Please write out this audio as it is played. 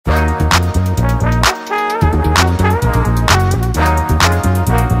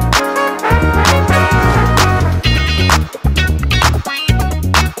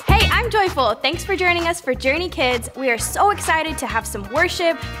thanks for joining us for Journey Kids. We are so excited to have some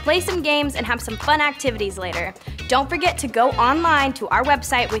worship, play some games, and have some fun activities later. Don't forget to go online to our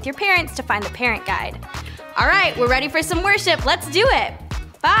website with your parents to find the parent guide. All right, we're ready for some worship. Let's do it.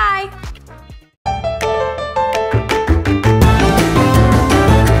 Bye.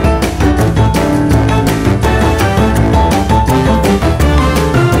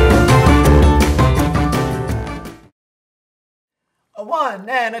 A 1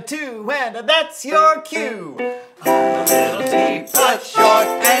 and a 2 and a that's your cue. I'm a little teapot, short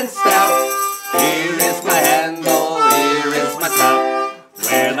and stout. Here is my handle, here is my spout.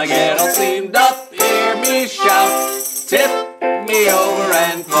 When I get all steamed up, hear me shout. Tip me over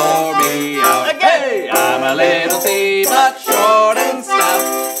and pour me out. Hey, I'm a little teapot, short and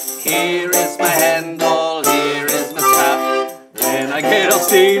stout. Here is my handle, here is my spout. When I get all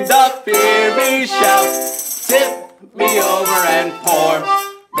steamed up, hear me shout. Tip me over and pour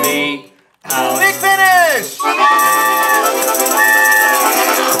me out. Big finish!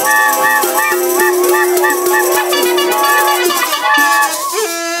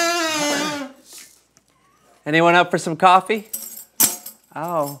 Anyone up for some coffee?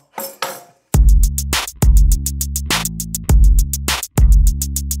 Oh.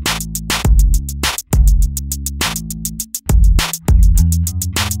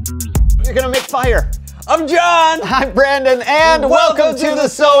 You're gonna make fire. I'm John! I'm Brandon, and welcome to the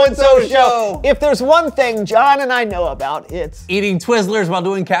So-and-So Show. If there's one thing John and I know about, it's eating Twizzlers while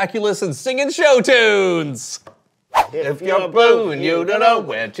doing calculus and singing show tunes. If you're blue and you don't know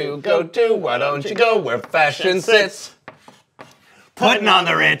where to go to, why don't you go where fashion sits? Putting on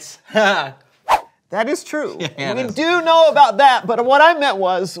the Ritz. That is true. Yeah, we do know about that, but what I meant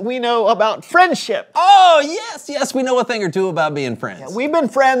was we know about friendship. Oh, yes, we know a thing or two about being friends. Yeah, we've been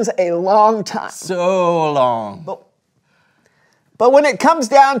friends a long time. So long. But when it comes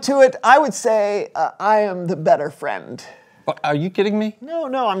down to it, I would say I am the better friend. Are you kidding me? No,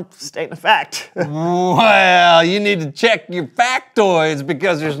 I'm stating a fact. Well, you need to check your factoids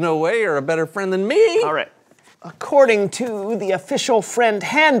because there's no way you're a better friend than me. All right. According to the official friend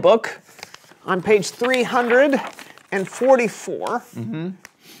handbook, on page 344,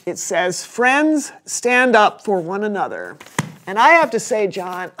 it says, friends stand up for one another. And I have to say,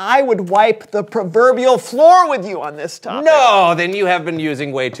 John, I would wipe the proverbial floor with you on this topic. No, then you have been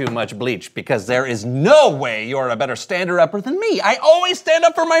using way too much bleach because there is no way you're a better stander-upper than me. I always stand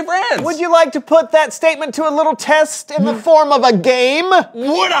up for my friends. Would you like to put that statement to a little test in the form of a game?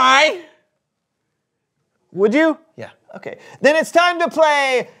 Would I? Would you? Yeah. Okay, then it's time to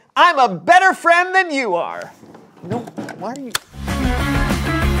play I'm a better friend than you are. No, why are you...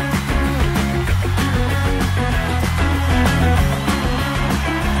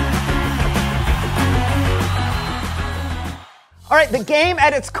 All right, the game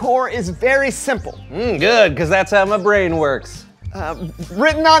at its core is very simple. Good, because that's how my brain works.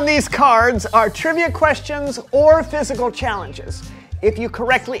 Written on these cards are trivia questions or physical challenges. If you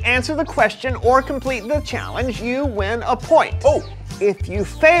correctly answer the question or complete the challenge, you win a point. Oh! If you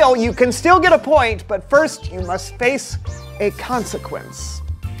fail, you can still get a point, but first you must face a consequence.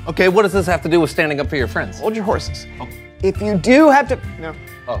 Okay, what does this have to do with standing up for your friends? Hold your horses. Oh. If you do have to,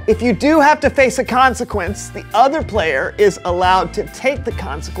 If you do have to face a consequence, the other player is allowed to take the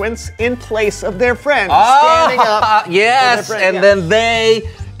consequence in place of their friend, standing up. Yes, for their friend. and then they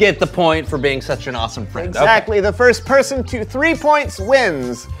get the point for being such an awesome friend. Exactly. Okay. The first person to 3 points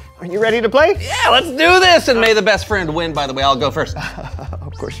wins. Are you ready to play? Yeah, let's do this, and may the best friend win, by the way. I'll go first.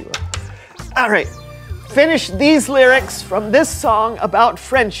 Of course you will. All right. Finish these lyrics from this song about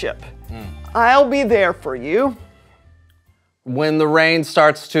friendship. I'll be there for you. When the rain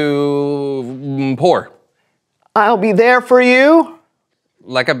starts to pour. I'll be there for you.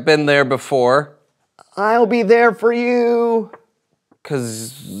 Like I've been there before. I'll be there for you.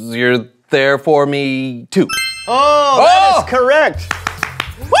 'Cause you're there for me too. Oh, that is correct.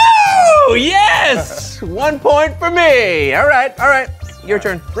 Woo! Yes! 1 point for me. All right. Your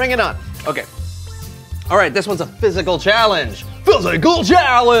turn. Bring it on. Okay. All right, this one's a physical challenge. Physical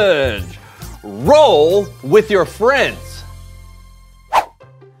challenge! Roll with your friends.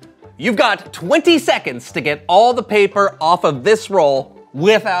 You've got 20 seconds to get all the paper off of this roll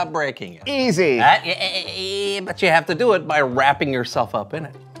without breaking it. Easy. But you have to do it by wrapping yourself up in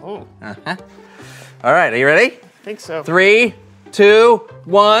it. Oh. All right, are you ready? I think so. 3, 2,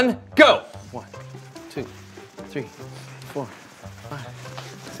 1, go! 1, 2, 3, 4, 5,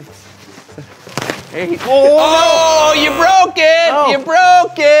 6, 7, 8. Oh, you broke it! Oh. You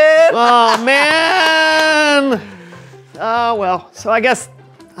broke it! Oh, man! Oh, well, so I guess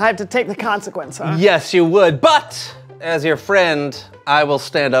I have to take the consequence, huh? Yes, you would, but as your friend, I will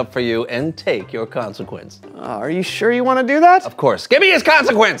stand up for you and take your consequence. Are you sure you want to do that? Of course. Give me his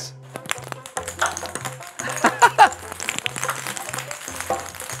consequence!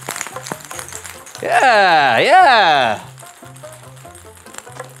 Yeah.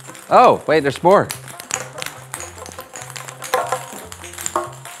 Oh, wait, there's more.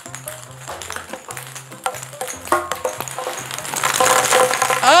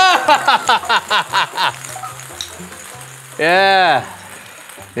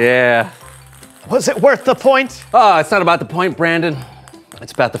 Yeah. Was it worth the point? Oh, it's not about the point, Brandon.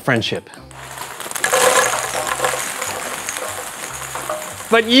 It's about the friendship.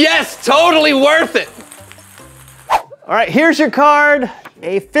 But yes, totally worth it. All right, here's your card.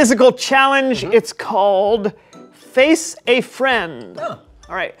 A physical challenge. It's called Face a Friend. Oh.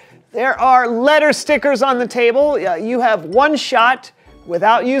 All right, there are letter stickers on the table. You have one shot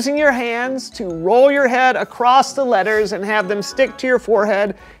without using your hands to roll your head across the letters and have them stick to your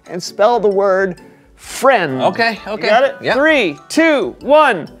forehead and spell the word friend. Okay. You got it? Yep. 3, 2,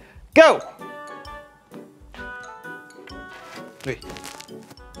 1, go.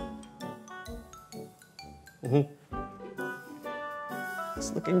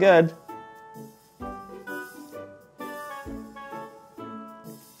 It's looking good.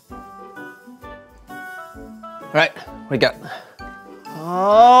 All right, what do you got?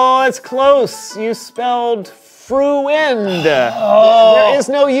 Oh, it's close. You spelled fruend. There is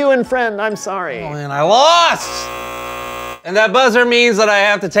no you in friend. I'm sorry. Oh, man, I lost! And that buzzer means that I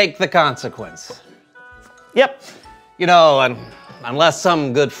have to take the consequence. Yep. You know, unless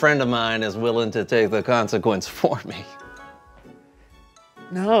some good friend of mine is willing to take the consequence for me.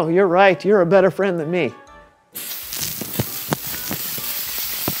 No, you're right. You're a better friend than me.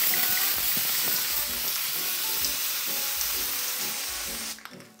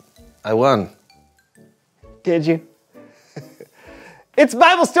 I won. Did you? It's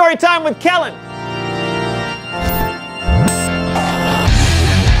Bible story time with Kellen.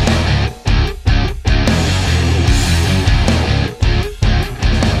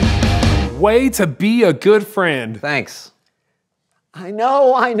 Way to be a good friend. Thanks. I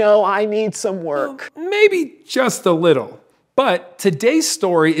know, I need some work. Maybe just a little. But today's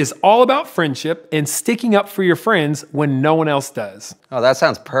story is all about friendship and sticking up for your friends when no one else does. Oh, that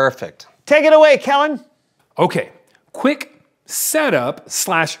sounds perfect. Take it away, Kellen. Okay, quick setup /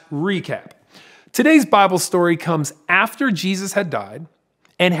 recap. Today's Bible story comes after Jesus had died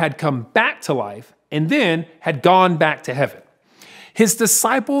and had come back to life and then had gone back to heaven. His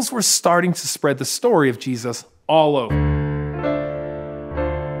disciples were starting to spread the story of Jesus all over.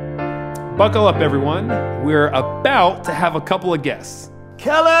 Buckle up, everyone. We're about to have a couple of guests.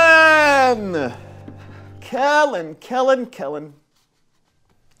 Kellen! Kellen.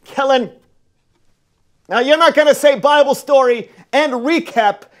 Now, you're not going to say Bible story and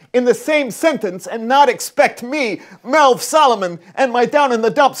recap in the same sentence and not expect me, Melv Solomon, and my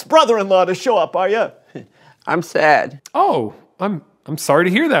down-in-the-dumps brother-in-law to show up, are you? I'm sad. Oh, I'm sorry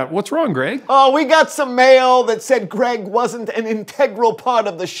to hear that. What's wrong, Greg? Oh, we got some mail that said Greg wasn't an integral part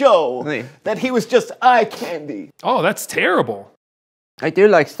of the show, Really? that he was just eye candy. Oh, that's terrible. I do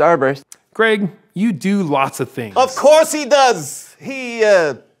like Starburst. Greg, you do lots of things. Of course he does.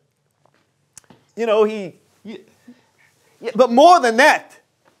 But more than that,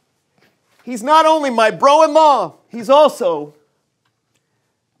 he's not only my bro-in-law, he's also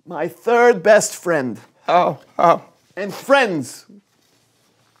my third best friend. Oh. And friends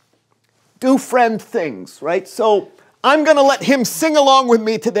do friend things, right? So I'm going to let him sing along with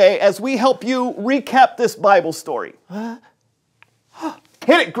me today as we help you recap this Bible story. Hit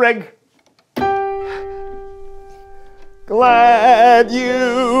it, Greg. Glad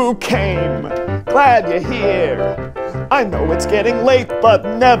you came, glad you're here. I know it's getting late, but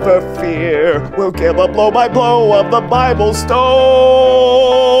never fear. We'll give a blow by blow of the Bible story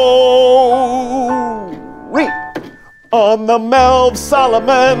on the Melv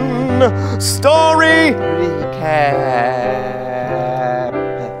Solomon story Recap.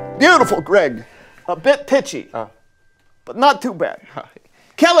 Beautiful, Greg. A bit pitchy, but not too bad.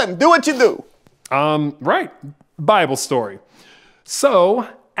 Kellen, do what you do. Right. Bible story. So,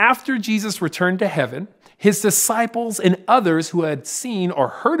 after Jesus returned to heaven, his disciples and others who had seen or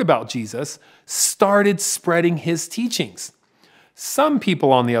heard about Jesus started spreading his teachings. Some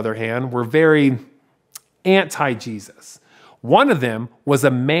people, on the other hand, were very anti-Jesus. One of them was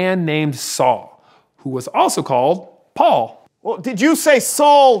a man named Saul, who was also called Paul. Well, did you say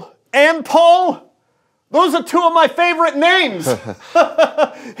Saul and Paul? Those are two of my favorite names.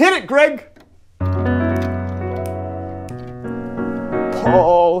 Hit it, Greg.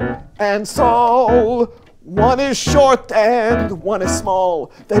 Paul and Saul One is short and one is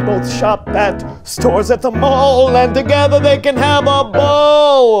small. They both shop at stores at the mall, and together they can have a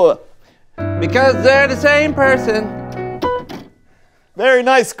ball. Because they're the same person. Very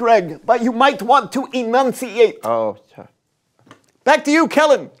nice, Greg, but you might want to enunciate. Oh, sorry. Back to you,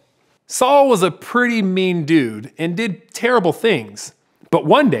 Kellen. Saul was a pretty mean dude and did terrible things. But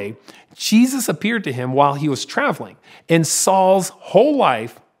one day, Jesus appeared to him while he was traveling, and Saul's whole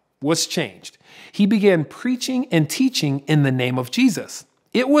life was changed. He began preaching and teaching in the name of Jesus.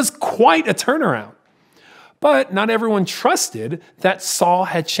 It was quite a turnaround. But not everyone trusted that Saul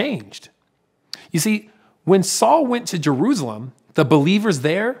had changed. You see, when Saul went to Jerusalem, the believers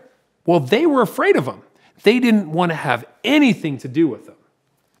there, well, they were afraid of him. They didn't want to have anything to do with him.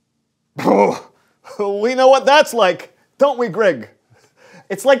 Oh, we know what that's like, don't we, Greg?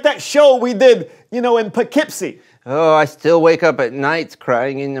 It's like that show we did, in Poughkeepsie. Oh, I still wake up at nights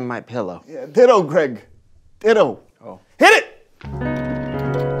crying into my pillow. Yeah, ditto, Greg. Ditto. Oh. Hit it!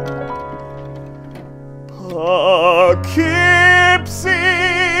 Poughkeepsie,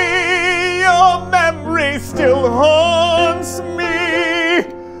 your memory still haunts me.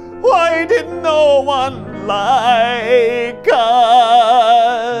 Why did no one like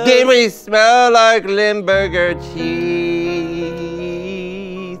us? Did we smell like Limburger cheese?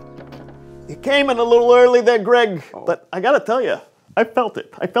 You came in a little early there, Greg, but I gotta tell you, I felt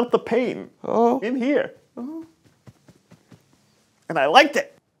it. I felt the pain in here. And I liked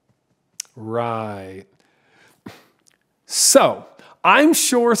it. Right. So, I'm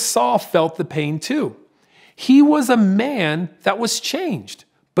sure Saul felt the pain too. He was a man that was changed,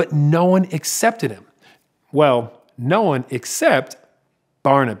 but no one accepted him. Well, no one except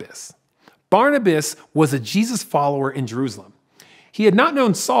Barnabas. Barnabas was a Jesus follower in Jerusalem. He had not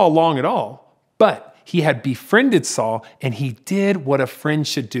known Saul long at all, but he had befriended Saul, and he did what a friend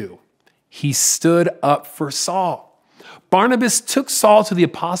should do. He stood up for Saul. Barnabas took Saul to the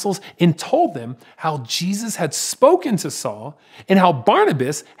apostles and told them how Jesus had spoken to Saul and how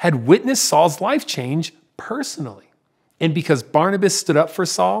Barnabas had witnessed Saul's life change personally. And because Barnabas stood up for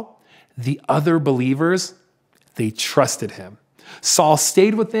Saul, the other believers, they trusted him. Saul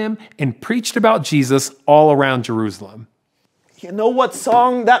stayed with them and preached about Jesus all around Jerusalem. You know what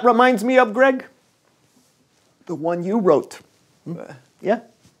song that reminds me of, Greg? The one you wrote. Yeah.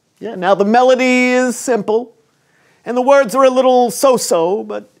 Now the melody is simple, and the words are a little so-so,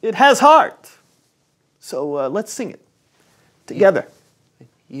 but it has heart. So let's sing it together.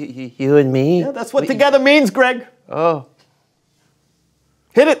 You and me? Yeah, that's what together means, Greg. Oh.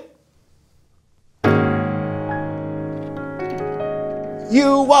 Hit it.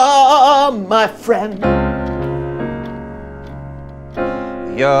 You are my friend.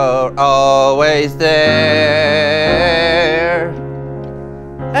 You're always there.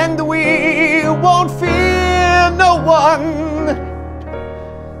 And we won't fear no one.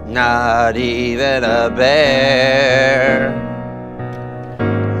 Not even a bear.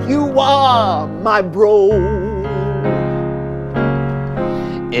 You are my bro.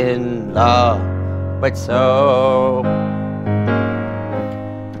 In love, but so.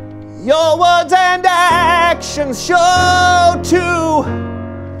 Your words and actions show to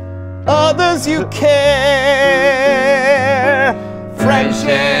others you care.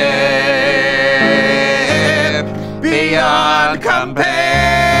 Friendship beyond compare.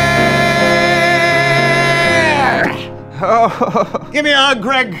 Oh. Give me a hug,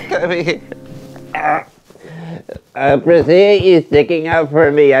 Greg. Preteen is sticking out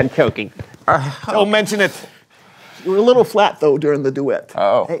for me. I'm choking. Don't mention it. You were a little flat, though, during the duet.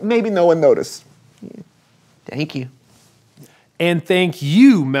 Oh. Hey, maybe no one noticed. Thank you. And thank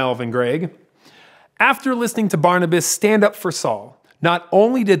you, Melvin Gregg. After listening to Barnabas stand up for Saul, not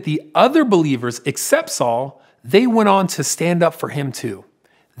only did the other believers accept Saul, they went on to stand up for him too.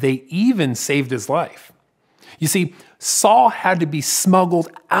 They even saved his life. You see, Saul had to be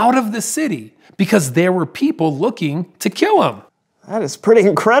smuggled out of the city because there were people looking to kill him. That is pretty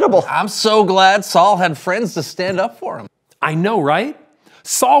incredible. I'm so glad Saul had friends to stand up for him. I know, right?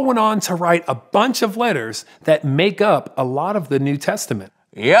 Saul went on to write a bunch of letters that make up a lot of the New Testament.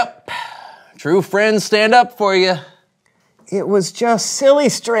 Yep. True friends stand up for you. It was just silly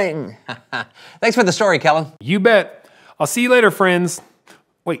string. Thanks for the story, Kellen. You bet. I'll see you later, friends.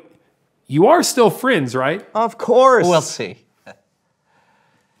 Wait, you are still friends, right? Of course. We'll see.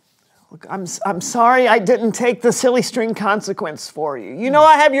 Look, I'm sorry I didn't take the silly string consequence for you. You know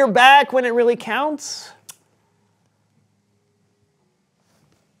I have your back when it really counts.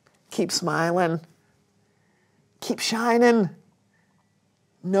 Keep smiling. Keep shining.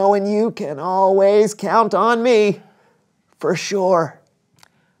 Knowing you can always count on me. For sure.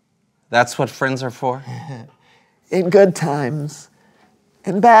 That's what friends are for? In good times.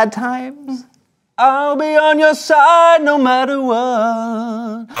 In bad times. I'll be on your side no matter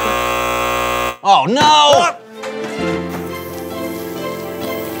what. Oh, no!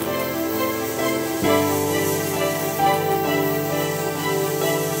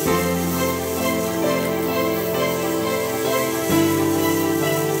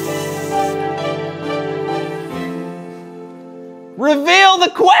 Reveal the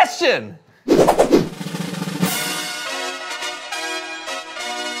question!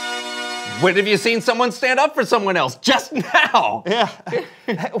 When have you seen someone stand up for someone else? Just now! Yeah.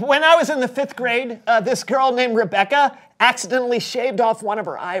 When I was in the 5th grade, this girl named Rebecca accidentally shaved off one of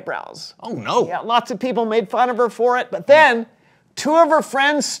her eyebrows. Oh, no. Yeah, lots of people made fun of her for it, but then 2 of her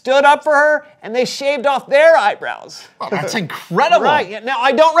friends stood up for her and they shaved off their eyebrows. Oh, that's incredible. Right. Yeah, now,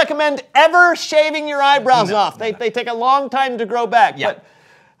 I don't recommend ever shaving your eyebrows off. They take a long time to grow back. Yeah. But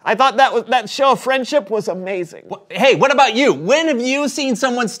I thought that show of friendship was amazing. Hey, what about you? When have you seen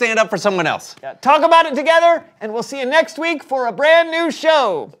someone stand up for someone else? Yeah, talk about it together, and we'll see you next week for a brand new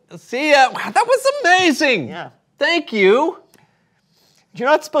show. See ya. Wow, that was amazing. Yeah. Thank you. You're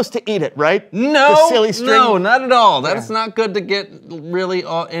not supposed to eat it, right? No, The silly string. no, not at all. That's not good to get really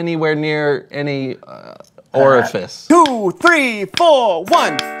anywhere near any orifice. 2, 3, 4,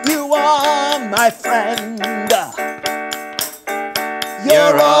 1. You are my friend.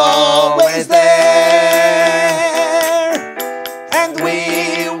 You're always there, and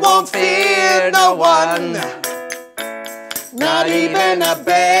we won't fear no one, not even a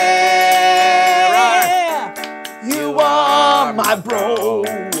bear. You are my bro,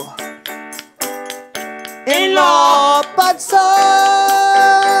 in law, but so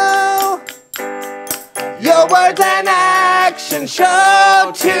your words and actions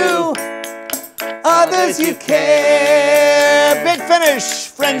show to others you care. Big finish,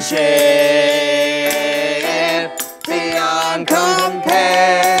 friendship beyond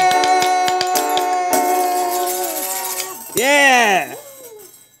compare. Yeah.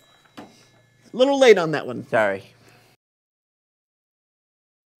 A little late on that one. Sorry.